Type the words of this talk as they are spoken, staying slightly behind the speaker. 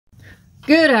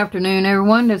Good afternoon,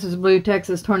 everyone. This is Blue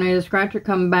Texas Tornado Scratcher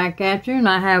coming back at you, and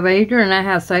I have Adrian and I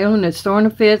have Salem that's throwing a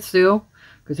fit still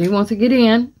because he wants to get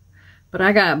in. But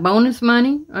I got bonus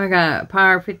money, I got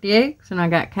Power 50X, and I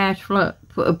got cash flush.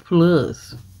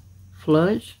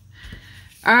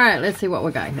 Alright, let's see what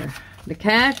we got here. The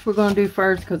cash we're going to do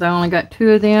first because I only got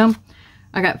 2 of them.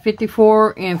 I got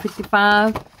 54 and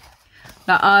 55.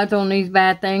 The odds on these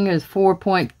bad things is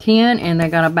 4.10, and they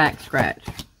got a back scratch.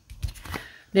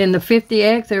 Then the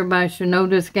 50X, everybody should know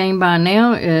this game by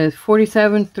now, is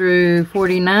 47 through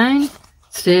 49.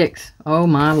 6. Oh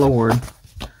my lord.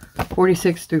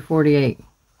 46 through 48.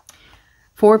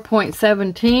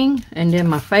 4.17. And then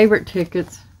my favorite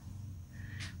tickets.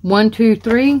 1, 2,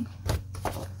 3.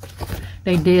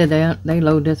 They did that. They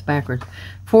load this backwards.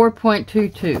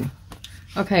 4.22.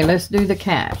 Okay, let's do the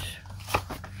cash.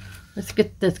 Let's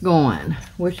get this going.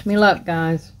 Wish me luck,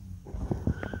 guys.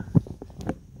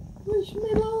 Wish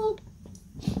me luck.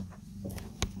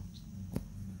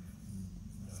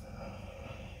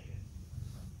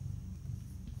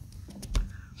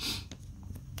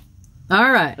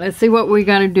 Alright, let's see what we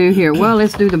got to do here. Well,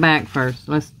 let's do the back first.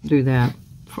 Let's do that.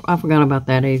 I forgot about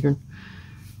that, Adrian.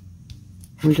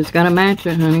 We just got to match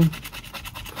it, honey.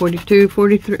 42,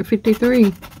 43,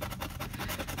 53.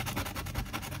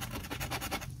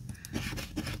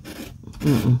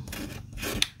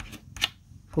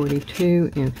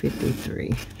 42 and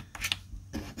 53.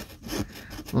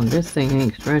 Well, this thing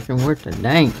ain't scratching worth a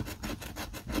dang.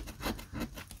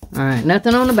 Alright,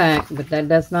 nothing on the back, but that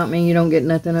does not mean you don't get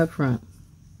nothing up front.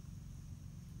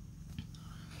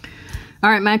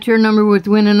 Alright, match your number with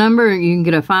winning number. You can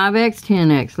get a 5X,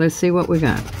 10X. Let's see what we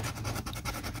got.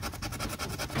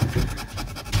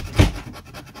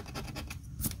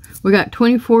 We got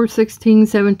 24, 16,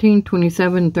 17,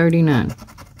 27, 39.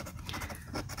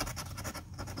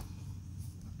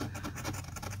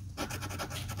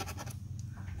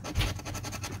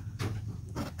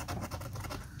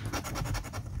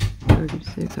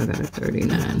 I got a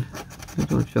 39. I'm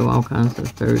going to show all kinds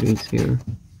of 30s here.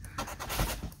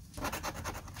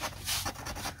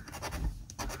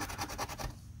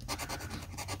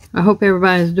 I hope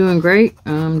everybody's doing great.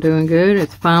 I'm doing good.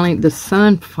 It's finally, the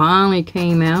sun finally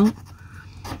came out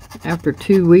after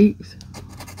 2 weeks.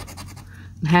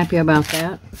 I'm happy about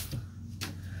that.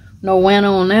 No win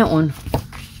on that one.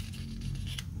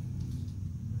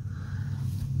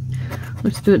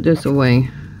 Let's do it this way.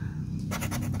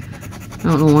 I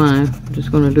don't know why. I'm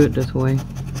just going to do it this way.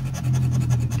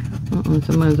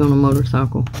 Somebody's on a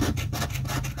motorcycle.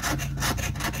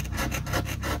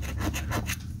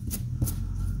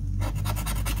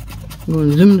 I'm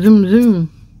going zoom, zoom,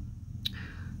 zoom.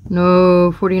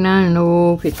 No 49,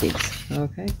 no 50s.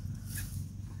 Okay.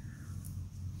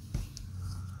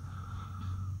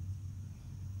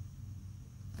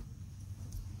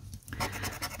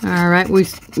 All right, we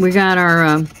got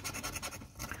our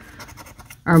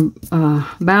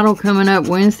battle coming up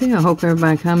Wednesday. I hope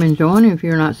everybody come and join. If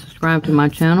you're not subscribed to my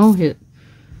channel, hit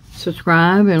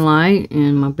subscribe and like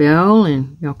and my bell,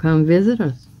 and y'all come visit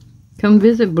us. Come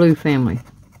visit Blue Family.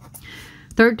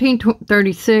 13,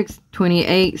 36,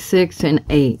 28, 6, and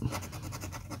 8.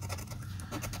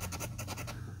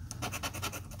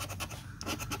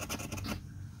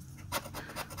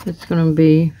 It's going to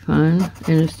be fun,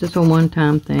 and it's just a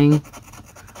one-time thing.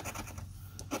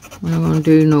 We're not going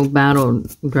to do no battle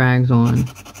drags on.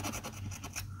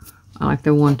 I like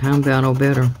the one-time battle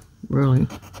better, really.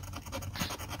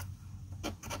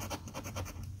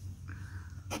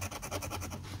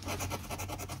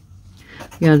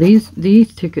 Yeah, these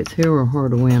tickets here are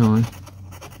hard to win on.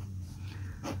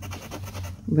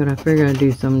 But I figured I'd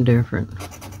do something different.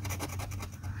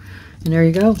 And there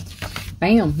you go.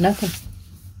 Bam, nothing.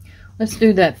 Let's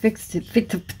do that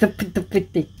 50X.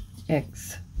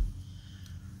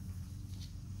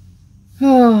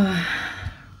 Oh.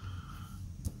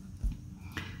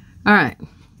 Alright,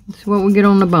 let's see what we get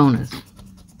on the bonus.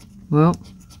 Well,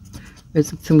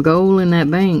 there's some gold in that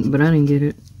bank, but I didn't get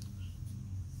it.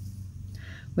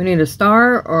 We need a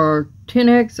star or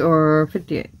 10X or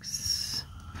 50X.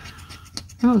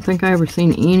 I don't think I ever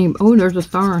seen any. Oh, there's a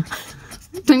star.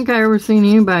 I don't think I ever seen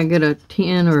anybody get a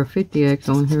 10 or a 50X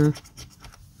on here.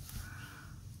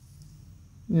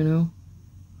 You know.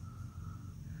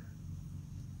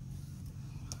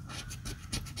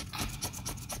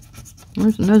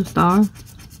 There's another star.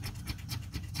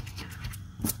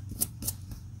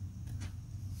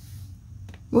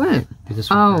 What? Do this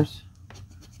one first.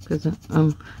 Because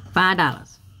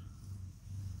 $5.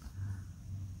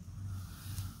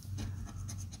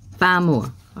 5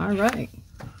 more. All right.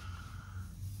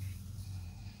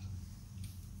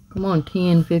 Come on,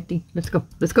 10, 50. Let's go.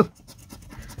 Let's go.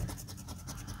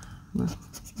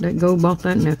 Let go, bought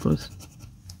that necklace.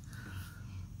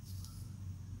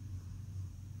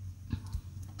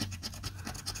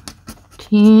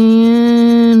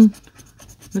 $10.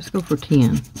 Let's go for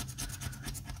 10. Is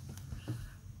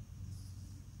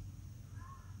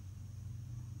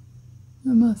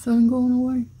my sun going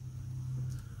away?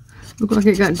 Look like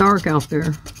it got dark out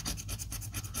there.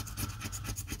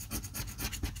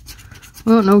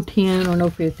 Well, no 10 or no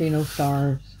 50, no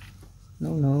stars.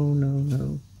 No, no, no,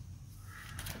 no.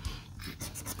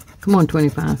 Come on,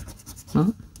 25.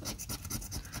 Huh?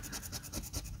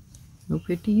 No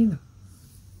 50 either.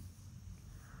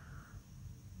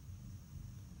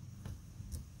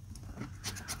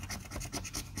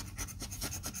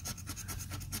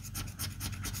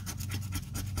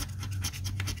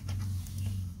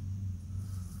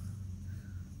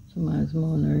 Somebody's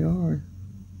mowing their yard.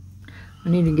 I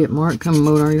need to get Mark come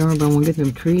mow our yard, but I want to get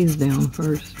them trees down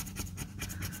first.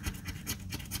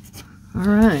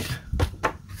 Alright.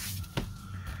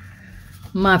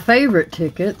 My favorite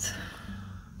tickets.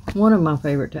 One of my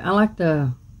favorite. I like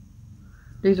the.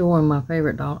 These are one of my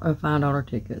favorite $5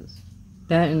 tickets.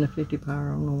 That and the 50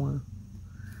 power on the one.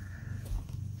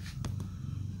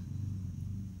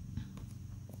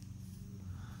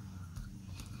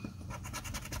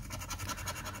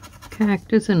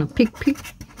 Cactus and a peek.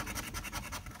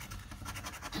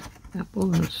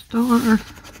 Apple and a star.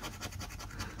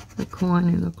 The coin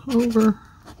and a clover.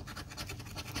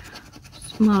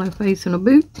 Smiley face and a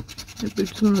boot. That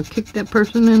boot's gonna kick that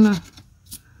person in the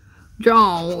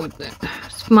jaw with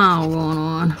that smile going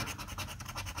on.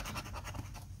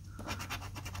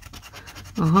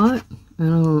 A heart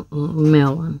and a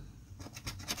melon.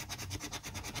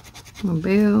 A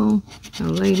bell, a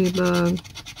ladybug,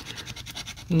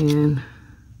 and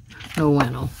no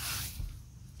winnow.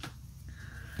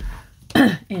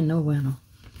 And no winnow.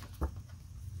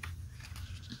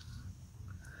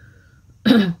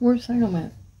 Where's Sam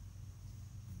at?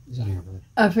 He's on your bed.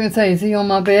 I was going to say, is he on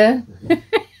my bed?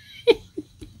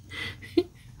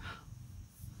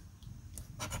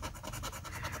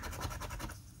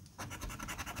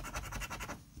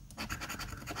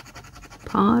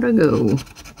 Pot of gold.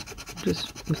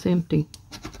 Just was empty.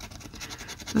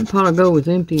 That pot of gold was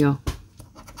empty, y'all.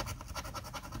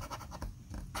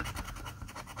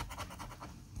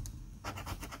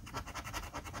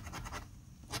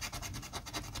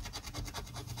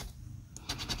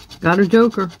 Got a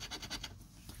joker.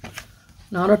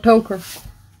 Not a toker.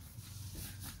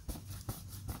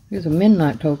 He's a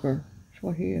midnight toker. That's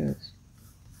what he is.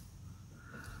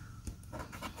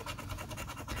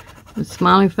 A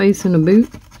smiley face in the boot.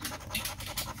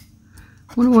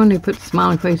 I wonder when they put the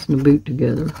smiley face and the boot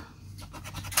together.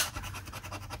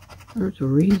 There's a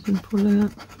reason for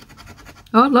that.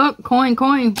 Oh, look. Coin.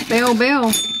 Bell.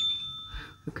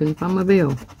 I couldn't find my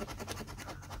bell.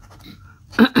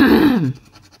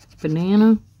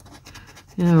 Banana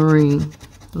and a ring.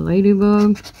 A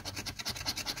ladybug.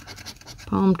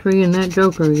 Palm tree and that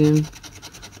joker again.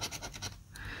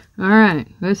 Alright,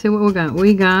 let's see what we got.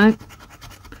 We got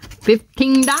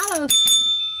 $15.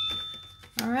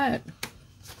 Alright.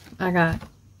 I got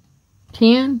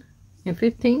 10 and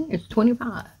 15. It's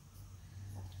 25.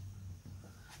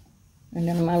 And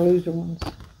then my loser ones.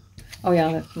 Oh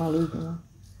yeah, that's my loser one.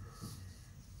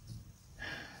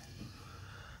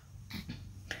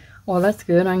 Well, that's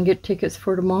good. I can get tickets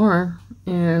for tomorrow.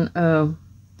 And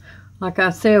like I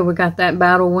said, we got that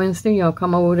Battle Wednesday. Y'all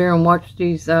come over there and watch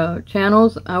these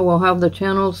channels. I will have the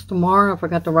channels tomorrow. I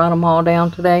forgot to write them all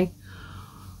down today.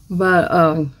 But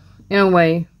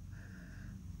anyway,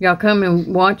 y'all come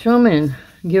and watch them and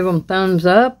give them thumbs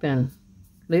up and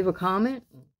leave a comment.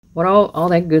 What all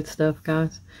that good stuff,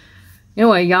 guys.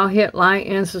 Anyway, y'all hit like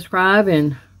and subscribe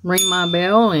and ring my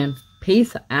bell and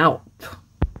peace out.